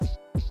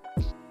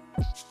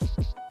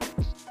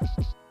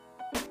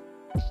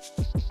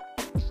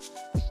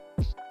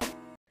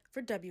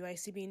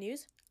WICB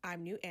News,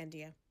 I'm New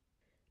Andia.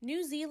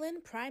 New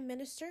Zealand Prime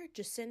Minister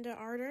Jacinda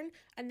Ardern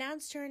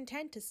announced her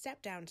intent to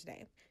step down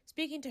today.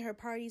 Speaking to her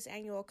party's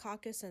annual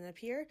caucus in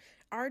Napier,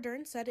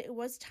 Ardern said it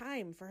was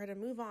time for her to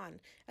move on,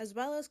 as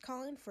well as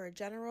calling for a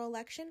general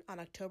election on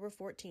October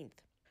 14th.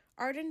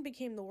 Ardern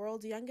became the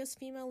world's youngest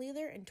female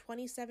leader in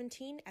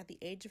 2017 at the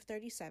age of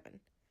 37.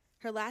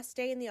 Her last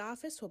day in the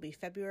office will be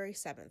February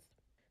 7th.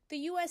 The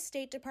U.S.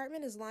 State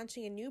Department is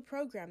launching a new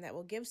program that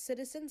will give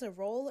citizens a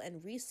role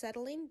in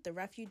resettling the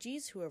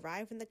refugees who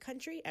arrive in the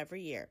country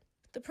every year.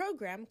 The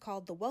program,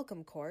 called the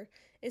Welcome Corps,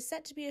 is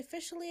set to be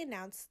officially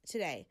announced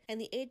today,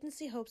 and the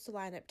agency hopes to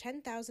line up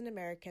 10,000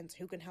 Americans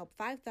who can help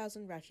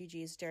 5,000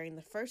 refugees during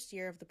the first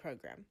year of the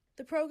program.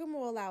 The program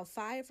will allow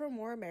 5 or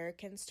more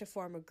Americans to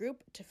form a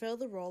group to fill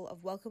the role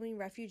of welcoming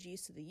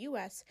refugees to the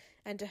U.S.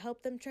 and to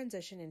help them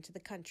transition into the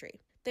country.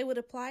 They would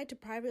apply to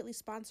privately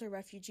sponsor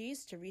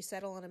refugees to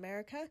resettle in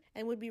America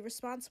and would be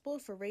responsible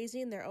for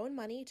raising their own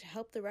money to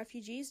help the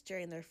refugees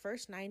during their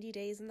first 90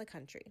 days in the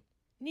country.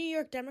 New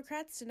York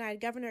Democrats denied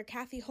Governor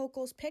Kathy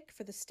Hochul's pick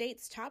for the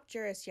state's top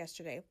jurist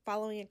yesterday,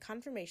 following a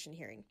confirmation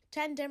hearing.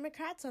 10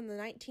 Democrats on the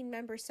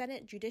 19-member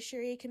Senate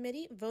Judiciary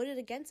Committee voted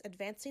against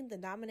advancing the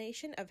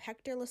nomination of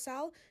Hector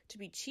LaSalle to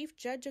be Chief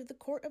Judge of the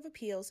Court of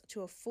Appeals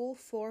to a full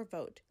floor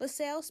vote.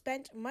 LaSalle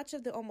spent much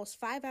of the almost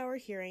 5-hour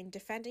hearing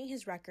defending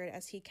his record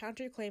as he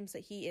countered claims that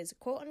he is,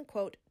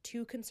 quote-unquote,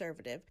 too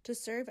conservative to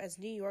serve as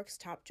New York's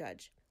top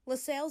judge.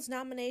 LaSalle's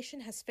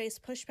nomination has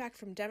faced pushback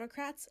from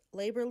Democrats,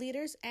 labor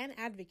leaders, and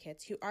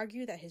advocates who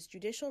argue that his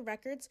judicial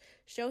records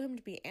show him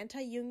to be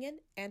anti-union,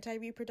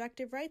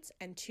 anti-reproductive rights,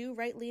 and too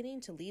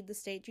right-leaning to lead the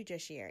state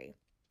judiciary.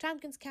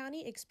 Tompkins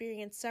County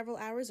experienced several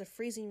hours of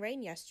freezing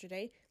rain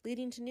yesterday,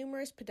 leading to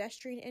numerous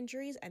pedestrian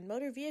injuries and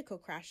motor vehicle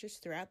crashes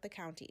throughout the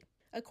county.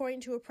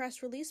 According to a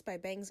press release by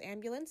Bangs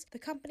Ambulance, the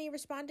company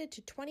responded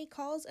to 20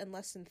 calls in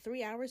less than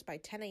 3 hours by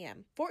 10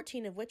 a.m.,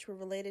 14 of which were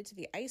related to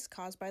the ice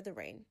caused by the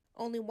rain.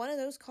 Only one of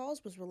those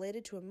calls was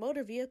related to a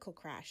motor vehicle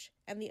crash,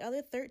 and the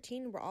other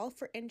 13 were all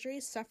for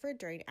injuries suffered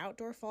during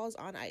outdoor falls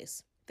on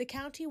ice. The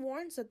county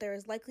warns that there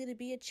is likely to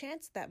be a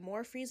chance that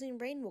more freezing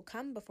rain will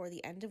come before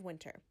the end of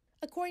winter.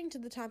 According to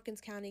the Tompkins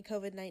County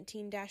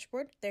COVID-19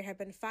 dashboard, there have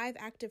been 5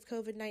 active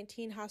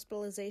COVID-19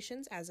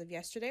 hospitalizations as of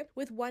yesterday,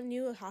 with 1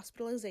 new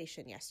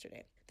hospitalization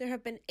yesterday. There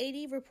have been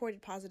 80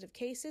 reported positive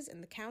cases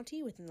in the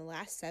county within the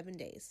last 7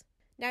 days.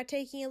 Now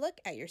taking a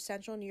look at your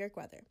central New York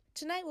weather.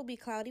 Tonight will be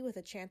cloudy with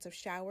a chance of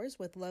showers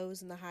with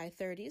lows in the high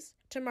 30s.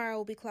 Tomorrow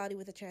will be cloudy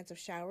with a chance of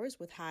showers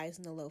with highs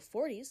in the low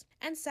 40s.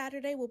 And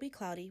Saturday will be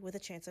cloudy with a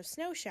chance of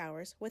snow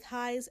showers with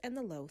highs in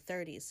the low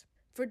 30s.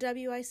 For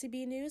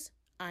WICB News,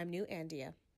 I'm New Andia.